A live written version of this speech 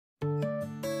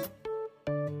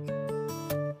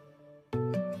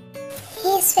He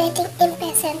is waiting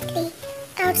impatiently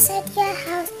outside your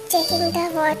house, checking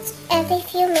the watch every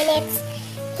few minutes.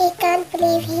 He can't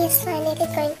believe he is finally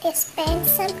going to spend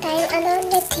some time alone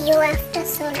with you after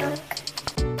so long.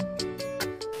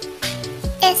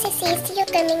 As he sees you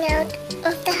coming out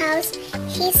of the house,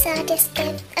 his heart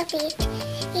skips a beat.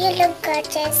 You look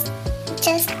gorgeous,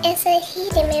 just as he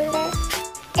remembers,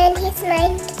 and his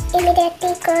mind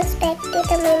immediately goes back to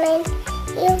the moment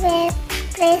you were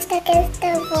pressed against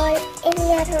the wall in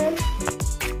your room.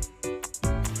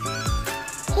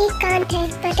 He can't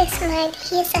help but smile,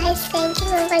 his eyes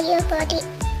ranking over your body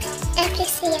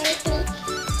appreciatively.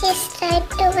 He strides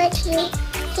toward you,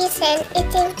 his hand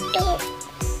itching to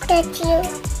touch you,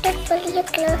 to pull you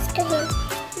close to him,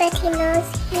 but he knows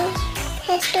he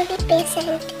has to be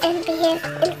patient and behave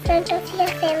in front of your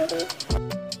family.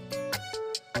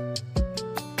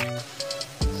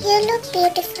 You look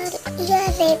beautiful. You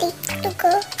are ready to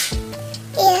go?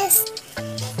 Yes.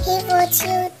 He wants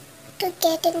you to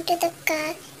get into the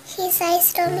car, his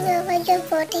eyes roaming over your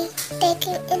body,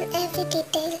 taking in every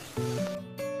detail.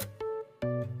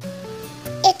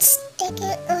 It's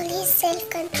taking all his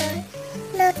self-control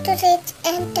not to reach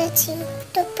and touch you,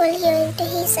 to pull you into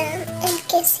his arm and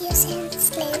kiss you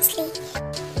senselessly.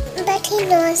 But he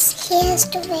knows he has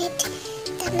to wait.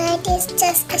 The night is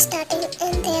just starting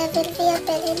and there will be a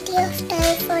plenty of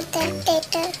time for that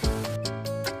later.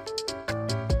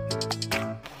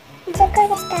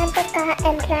 Jungkook started the car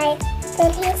and drive.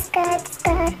 Then his car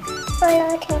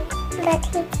followed him, but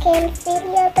he can feel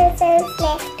your presence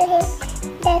next to him,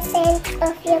 the scent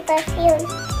of your perfume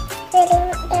filling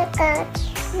the car,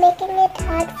 making it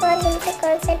hard for him to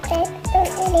concentrate on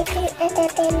anything other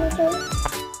than you.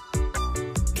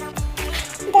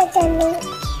 The journey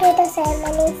to the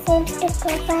ceremony seems to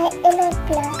go by in a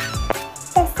blur.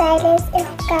 The silence in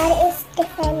the car is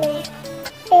deafening,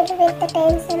 filled with the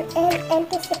tension and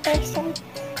anticipation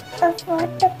of what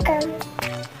to come.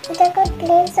 Jungkook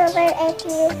glances over at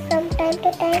you from time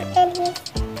to time and his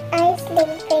eyes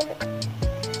lingering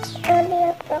on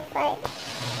your profile,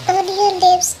 on your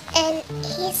lips, and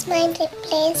his mind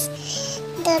replays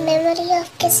the memory of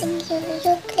kissing you.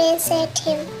 You glance at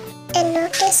him and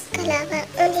notice Kalava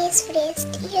on his wrist.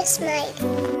 You smile.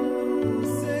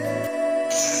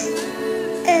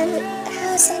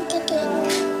 How's auntie doing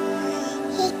now?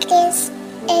 He glances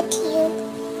at you,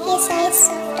 his eyes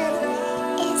soften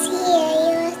as he hears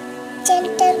your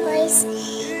gentle voice.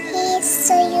 He is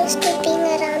so used to being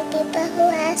around people who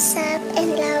are sharp and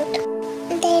loud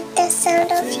that the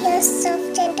sound of your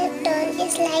soft gentle tone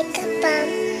is like a balm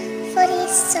for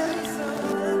his soul.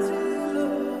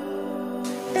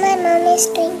 My mom is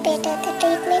doing better. The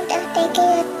treatment are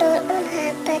taking a toll on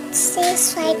her, but she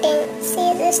is fighting. She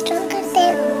is stronger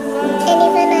than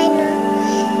anyone I know.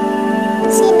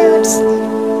 She nods.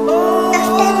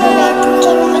 After a moment,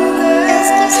 can I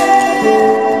ask you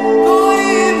something?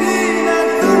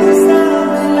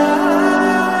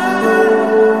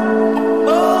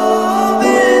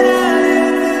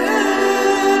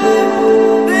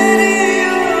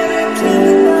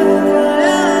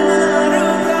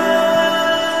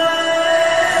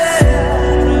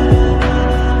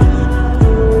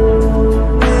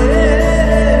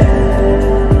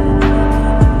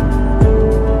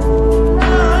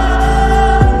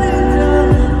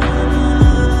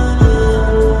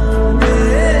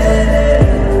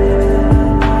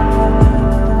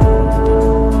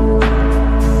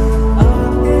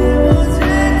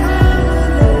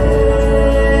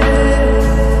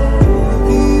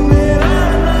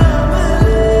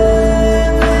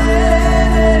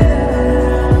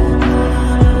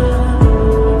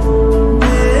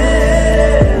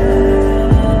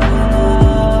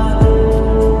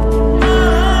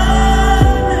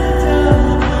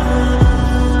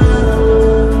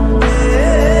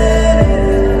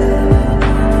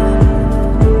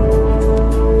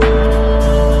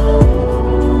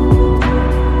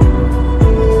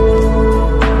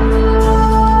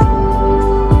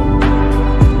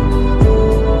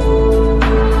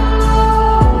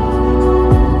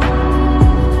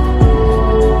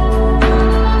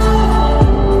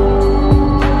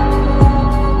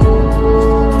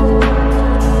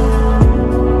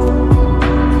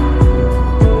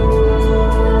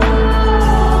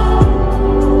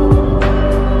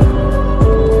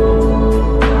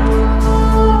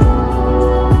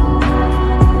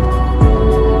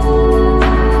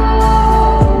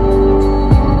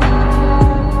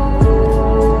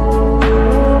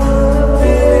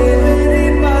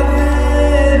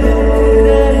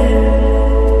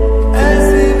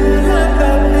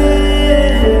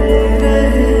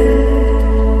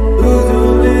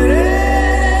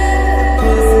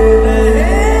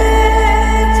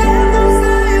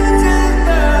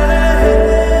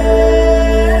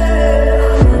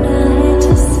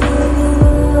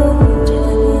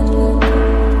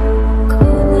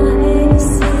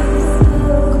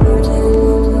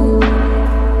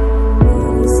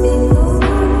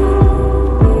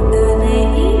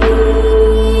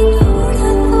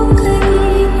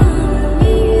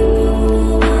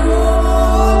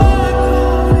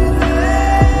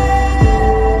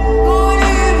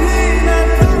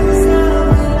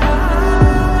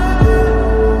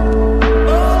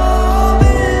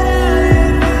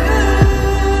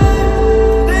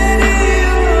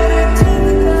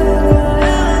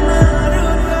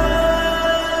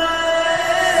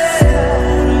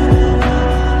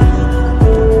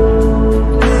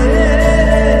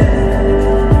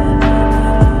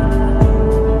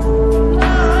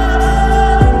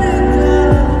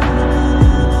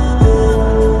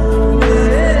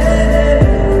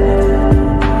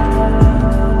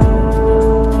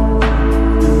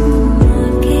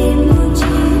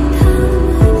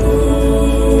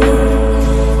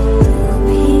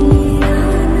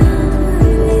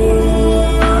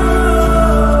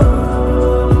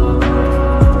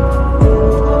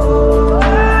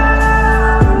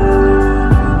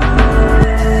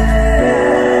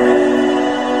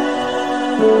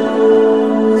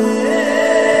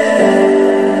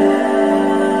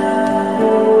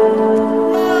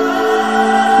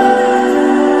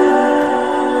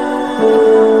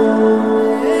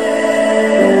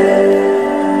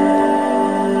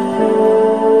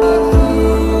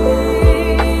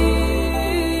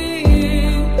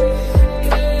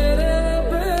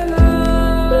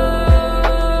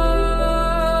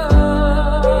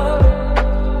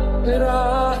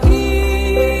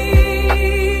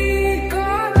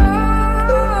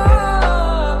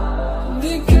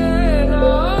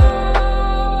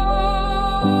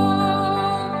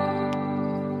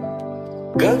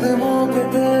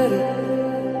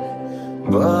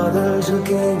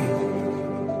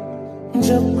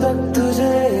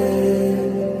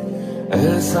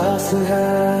 एहसास है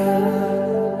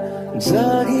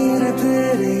जागीर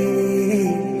तेरी,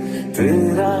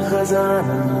 तेरा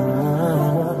खजाना,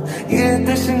 ये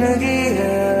तशनगी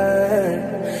है,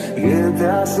 ये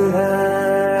प्यास है।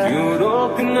 क्यों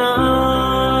रोकना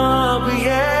अब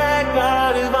ये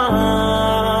कारवां,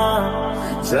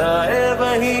 जाए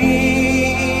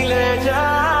वहीं ले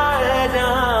जाए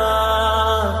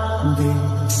जहां।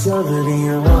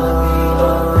 बेसब्रियां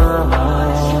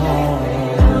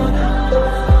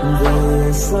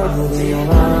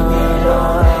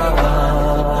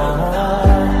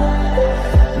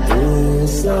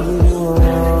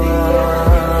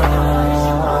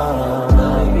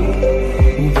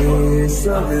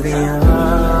बेसब्रियां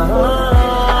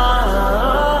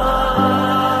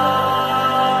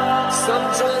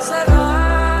समझो जरा,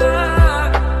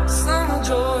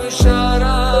 समझो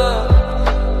इशारा,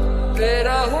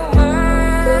 तेरा हूँ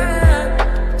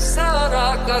मैं सारा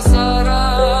का सारा।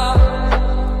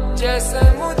 जैसे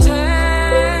मुझे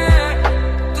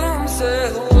तुमसे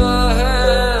हुआ है,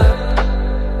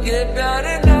 ये प्यार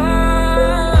ना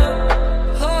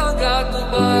होगा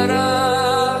दोबारा।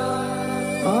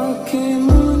 आँखें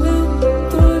मूंदे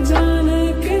तो जाने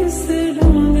किसे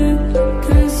ढूंढे,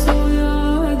 के सोया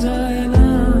जाए ना,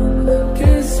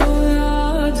 के सोया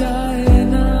जाए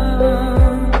ना।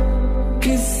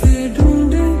 किसे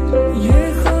ढूंढे ये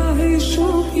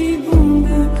ख्वाहिशों की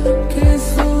बूंदे, के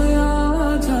सोया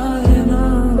जाए ना,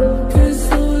 के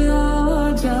सोया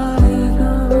जाए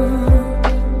ना।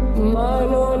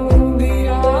 मानो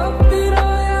निंदिया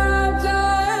पिराया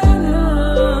जाए ना,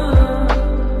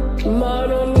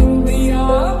 मानो निंदिया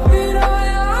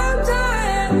पिराया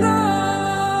जाए ना।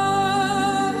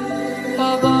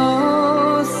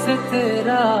 हवाओं से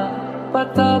तेरा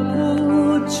पता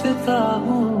पूछता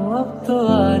हूँ, अब तो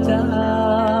आजा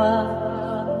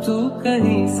तू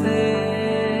कहीं से।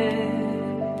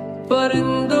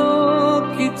 परिंदों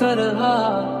की तरह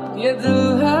ये दिल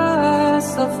है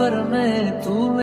सफर में, तू